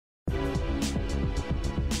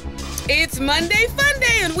It's Monday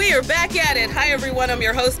Funday, and we are back at it. Hi, everyone. I'm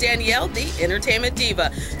your host, Danielle, the Entertainment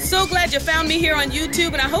Diva. So glad you found me here on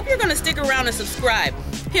YouTube, and I hope you're going to stick around and subscribe.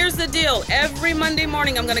 Here's the deal. Every Monday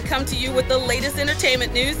morning, I'm going to come to you with the latest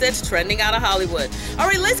entertainment news that's trending out of Hollywood. All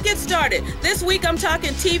right, let's get started. This week, I'm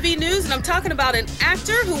talking TV news, and I'm talking about an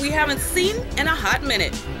actor who we haven't seen in a hot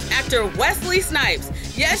minute. Actor Wesley Snipes.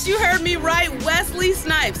 Yes, you heard me right, Wesley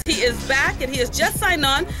Snipes. He is back, and he has just signed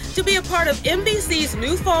on to be a part of NBC's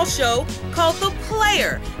new fall show called The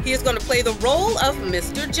Player. He is going to play the role of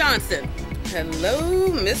Mr. Johnson. Hello,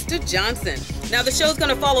 Mr. Johnson. Now, the show's going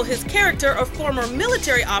to follow his character, a former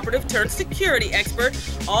military operative turned security expert,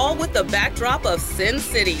 all with the backdrop of Sin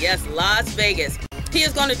City, yes, Las Vegas. He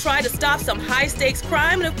is going to try to stop some high-stakes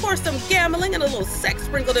crime and, of course, some gambling and a little sex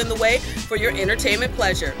sprinkled in the way for your entertainment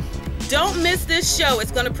pleasure. Don't miss this show.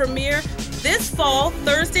 It's going to premiere this fall,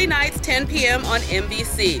 Thursday nights, 10 p.m. on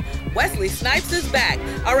NBC. Wesley Snipes is back.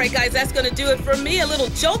 All right, guys, that's going to do it for me. A little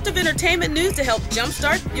jolt of entertainment news to help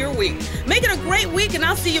jumpstart your week. Make it a great week, and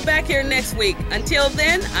I'll see you back here next week. Until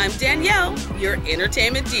then, I'm Danielle, your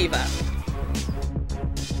Entertainment Diva.